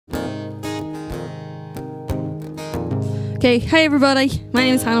Okay, hi everybody, my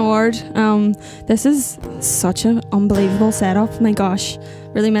name is Hannah Ward. This is such an unbelievable setup, my gosh,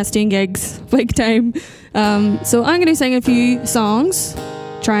 really missed doing gigs, big time. So I'm going to sing a few songs,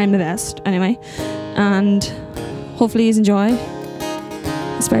 trying my best anyway, and hopefully you enjoy,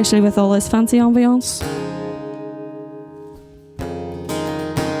 especially with all this fancy ambience.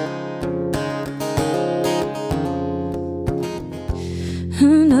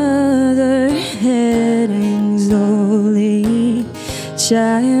 Another heading slowly,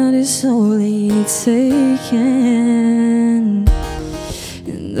 child is slowly taken,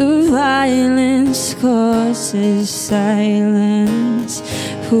 and the violence causes silence.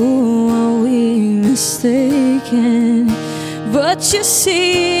 Who are we mistaken? But you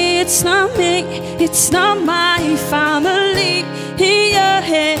see, it's not me, it's not my family. In your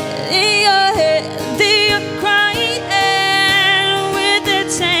head, they're crying with their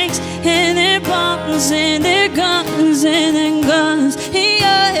tanks and their bombs and their guns and their guns. In your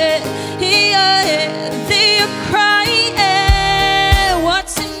head, they're crying.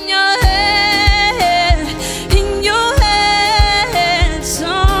 What's in your head? In your head,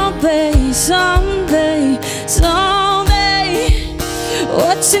 someday, someday, someday.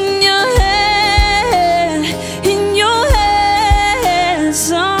 What's in your head? In your head,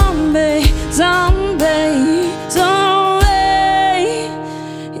 someday, someday, someday,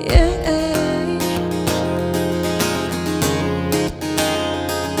 yeah.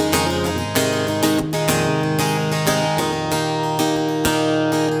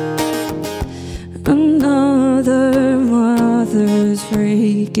 Another mother's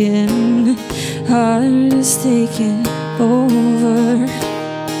freaking heart is taking over.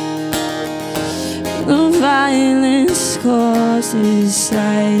 The violence causes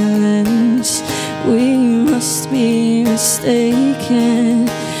silence. We must be mistaken.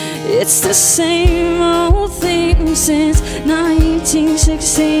 It's the same old thing since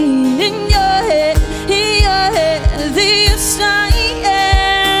 1916. In your head, they're flying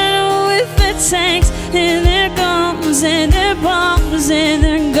with their tanks and their guns and their bombs and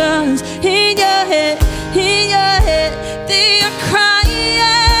their guns. In your head, they're crying.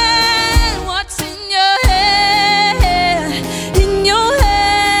 What's in your head? In your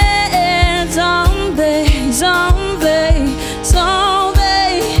head, zombie, zombie,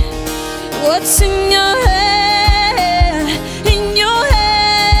 zombie. What's in your head? In your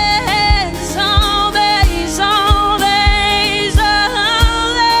head, zombie, zombie, zombie.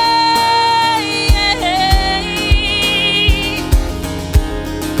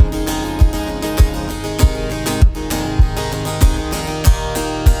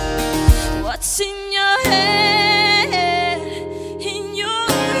 What's in your head? In your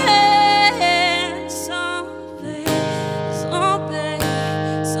head, zombie, zombie,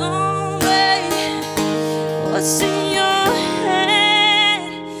 zombie. What's in your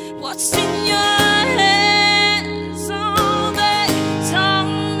head? What's in your head? Zombie,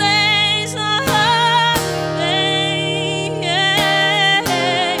 zombie, zombie, yeah.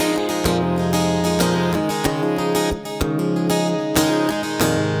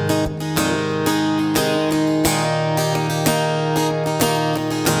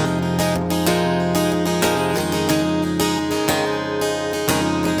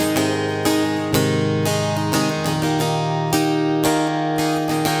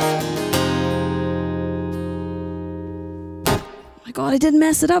 My God, I didn't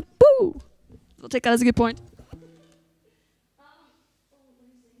mess it up. Boo! I'll take that as a good point.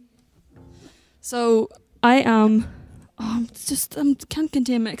 So I am. I can't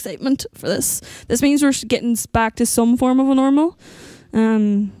contain my excitement for this. This means we're getting back to some form of a normal.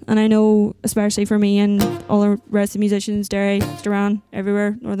 And I know, especially for me and all the rest of the musicians, Derry, Strabane,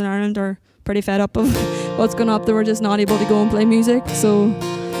 everywhere, Northern Ireland, are pretty fed up of what's going up, that we're just not able to go and play music. So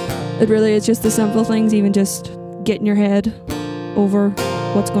it really is just the simple things, even just getting your head over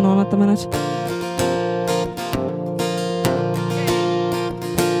what's going on at the minute.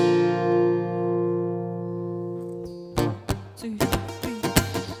 Two, three.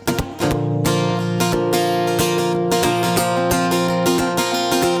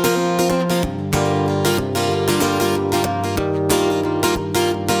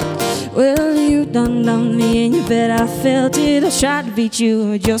 Well, you done me and you bet I felt it. I tried to beat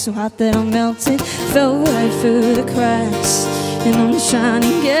you, you're so hot that I melted. Fell right through the cracks, and I'm just trying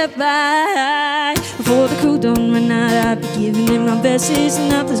to get by. Before the crew don't run out, I'll be giving them my best. It's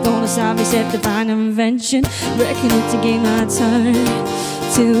nothing's gonna stop me except divine intervention. Reckon it's a game I turn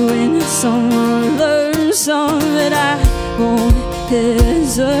to win someone, learn some, that I won't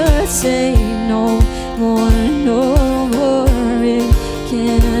hesitate no more, no more. It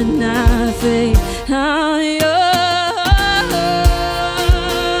cannot fade. I'm yours.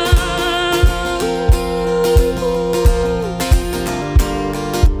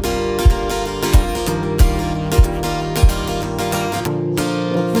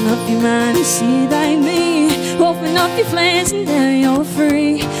 up your mind and see like me. Open up your flames and then you're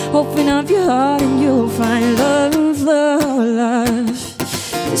free. Open up your heart and you'll find love, love, love.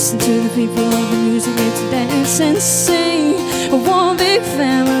 Listen to the people of the music, get to dance and sing. One big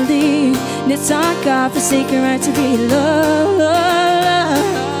family, and it's our God-forsaken right to be loved, loved.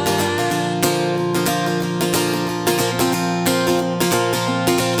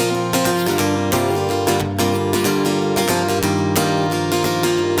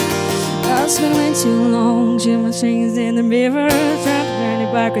 It's been way too long, jam my strings in the river, trying to turn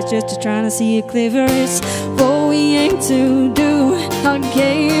it backwards just to try to see it clearer. It's what we aim to do. Our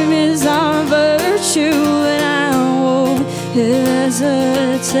game is our virtue, and I won't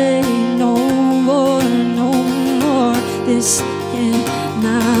hesitate no more, no more. This ain't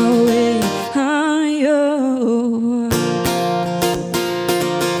my way, I'm yours.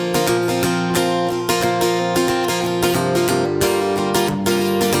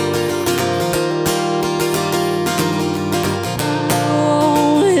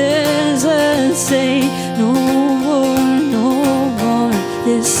 Say no more, no more.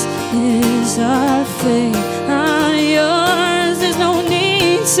 This is our fate, I'm yours. There's no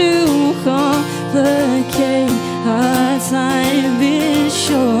need to complicate. Our time is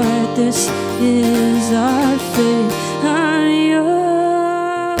short. This is our fate, I'm yours.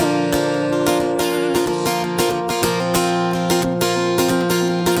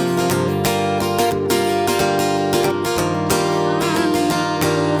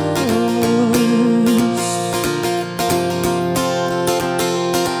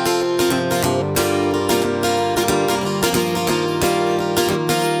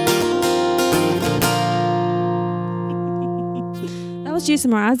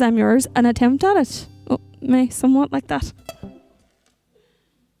 Jason Mraz, I'm yours, an attempt at it. Oh, may somewhat like that.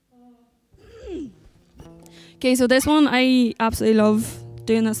 Okay, so this one, I absolutely love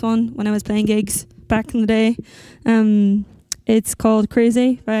doing this one when I was playing gigs back in the day. It's called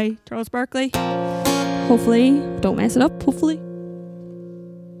Crazy by Charles Barkley. Hopefully, don't mess it up, hopefully.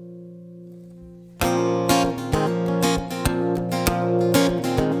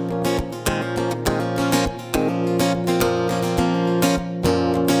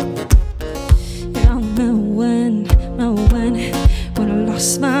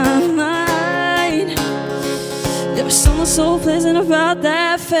 So pleasant about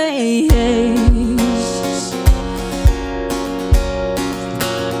that face.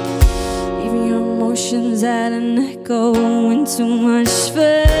 Even your emotions had an echo in too much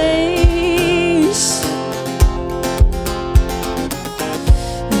space.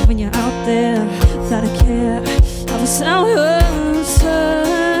 And when you're out there without a care, I was out of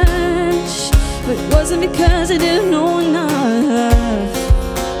touch. But it wasn't because I didn't know enough.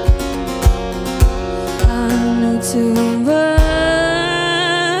 I knew too much.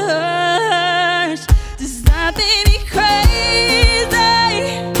 Does that make me crazy?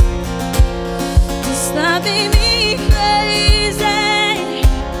 Does that make me crazy?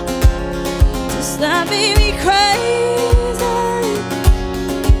 Does that make me crazy?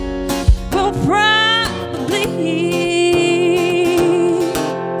 Well, probably.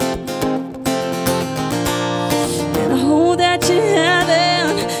 And I hope that you're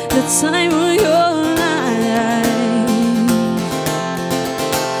having the time of your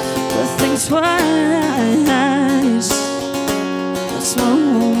twice. That's my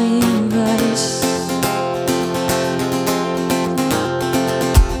only advice.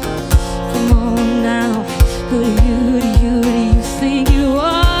 Come on now, who do you think you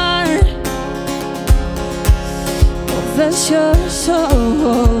are? Oh, that's your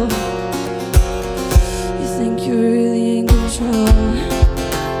soul. You think you're really in control?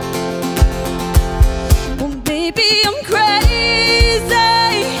 Well, baby, I'm crazy.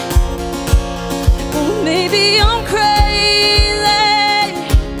 Maybe I'm crazy.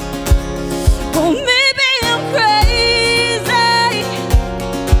 Oh, maybe I'm crazy.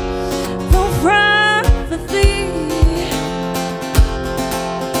 For prophecy.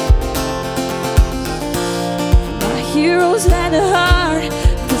 My heroes had a heart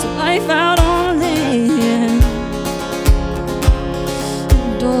because of life out on land.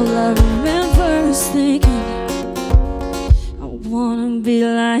 And all I remember is thinking, I wanna be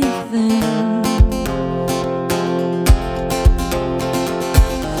like them.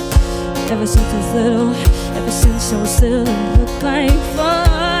 Ever since I was little, ever since I was little, it looked like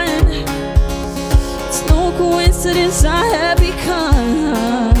fun. It's no coincidence I have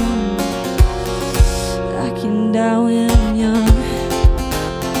become. I can die when I'm young.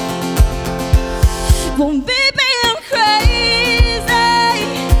 Well, baby, I'm crazy.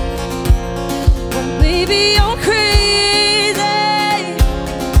 Well, baby, I'm crazy.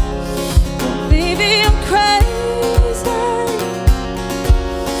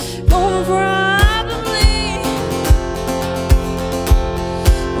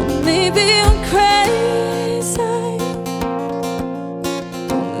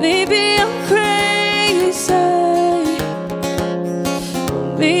 Maybe I'm crazy.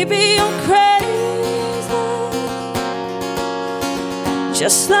 Maybe I'm crazy,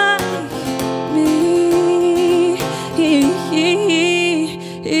 just like me.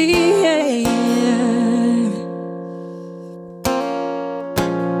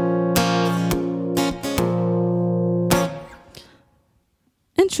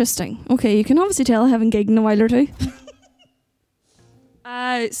 Interesting. Okay, you can obviously tell I haven't gigged in a while or two.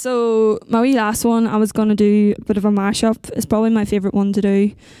 So my wee last one, I was gonna do a bit of a mashup. It's probably my favourite one to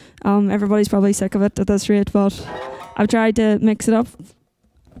do. Everybody's probably sick of it at this rate, but I've tried to mix it up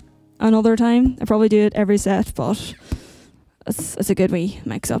another time. I probably do it every set, but it's a good wee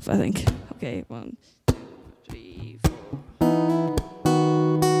mix up, I think. Okay, 1, 2, 3, 4.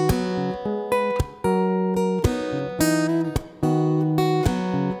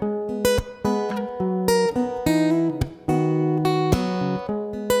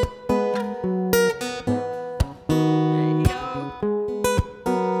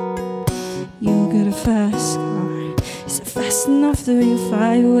 Fast car, is it fast enough that you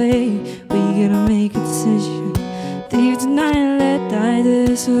fly away? We gotta make a decision. Leave tonight and let die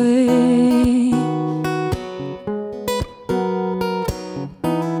this way.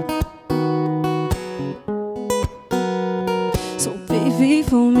 So baby,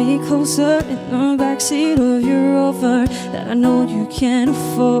 pull me closer in the backseat of your Rover that I know you can't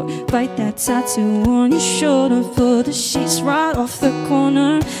afford. Bite that tattoo on your shoulder, pull the sheets right off the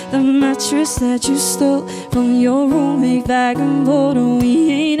corner. The mattress that you stole from your roommate back in Boulder. We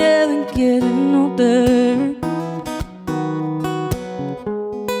ain't ever getting older.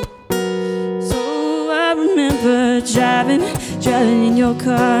 So I remember driving in your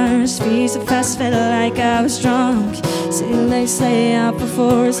car. Speed so fast, felt like I was drunk. City lights lay out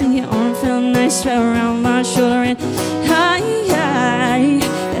before us, and your arm felt nice right around my shoulder. And I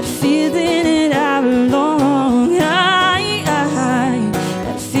that feeling that I belong.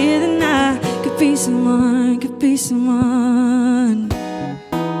 That feeling I could be someone, could be someone.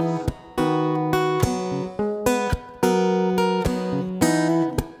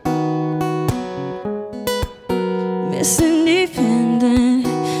 Miss Independent,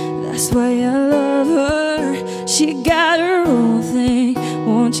 that's why I love her. She got her own thing.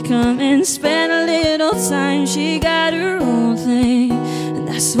 Won't you come and spend a little time? She got her own thing, and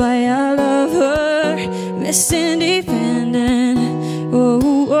that's why I love her. Miss Independent. Oh,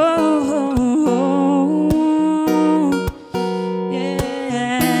 oh, oh, oh.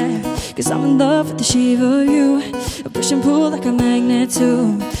 Yeah. 'Cause I'm in love with the shape of you. I push and pull like a magnet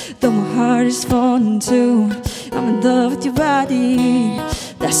too. Though my heart is falling too. I'm in love with your body.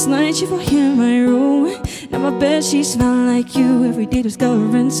 Last night you were here in my room. Now my bed sheets smell like you. Every day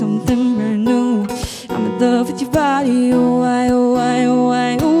discovering something brand new. I'm in love with your body. Oh I, oh I, oh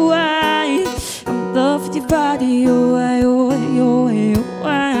I, oh I. I'm in love with your body. Oh I, oh I, oh I, oh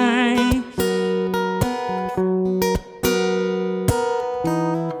I.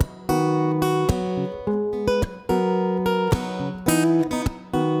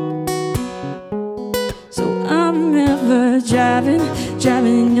 So I remember driving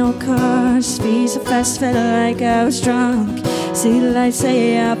in your car. Speed so fast, felt like I was drunk. See the lights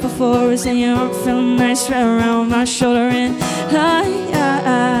lay out before us, and your arm felt nice right around my shoulder. And I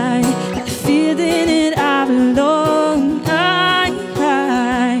had a feeling that I belong.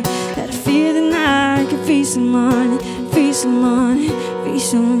 I had a feeling I could be someone, be someone, be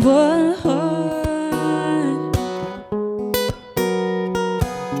someone.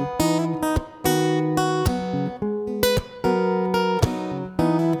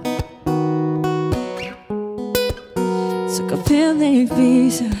 Took a pill in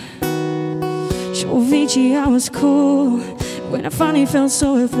Ibiza, showed Vici I was cool. When I finally felt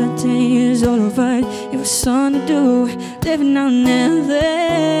so reflecting, years older, but it was something to do. Living out in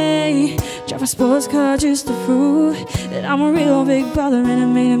LA, drive a sports car just to prove that I'm a real big baller. And I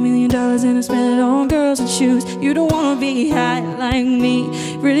made $1 million and I spent it on girls and shoes. You don't wanna be high like me,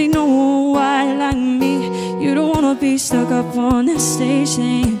 really know why like me. You don't wanna be stuck up on that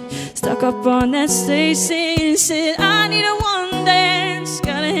station, stuck up on that station. Said I need a one dance,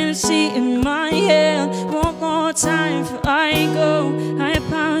 got a Hennessy in my hand. One more time before I go, I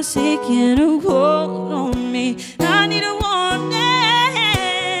promise taking a hold on me. I need a one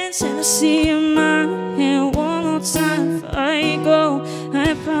dance, Hennessy in my hand. One more time before I go,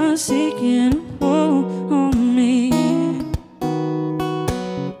 I promise taking a hold on me.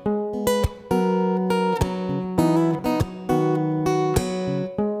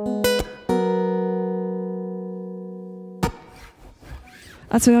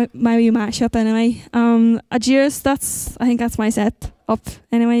 That's my wee mashup anyway. Cheers, I think that's my set. up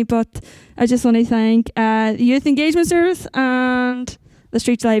anyway. But I just want to thank the Youth Engagement Service and the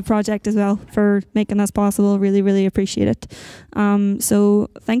Streets Live project as well for making this possible. Really, really appreciate it. So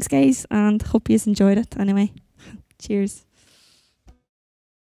thanks, guys, and hope you enjoyed it anyway. Cheers.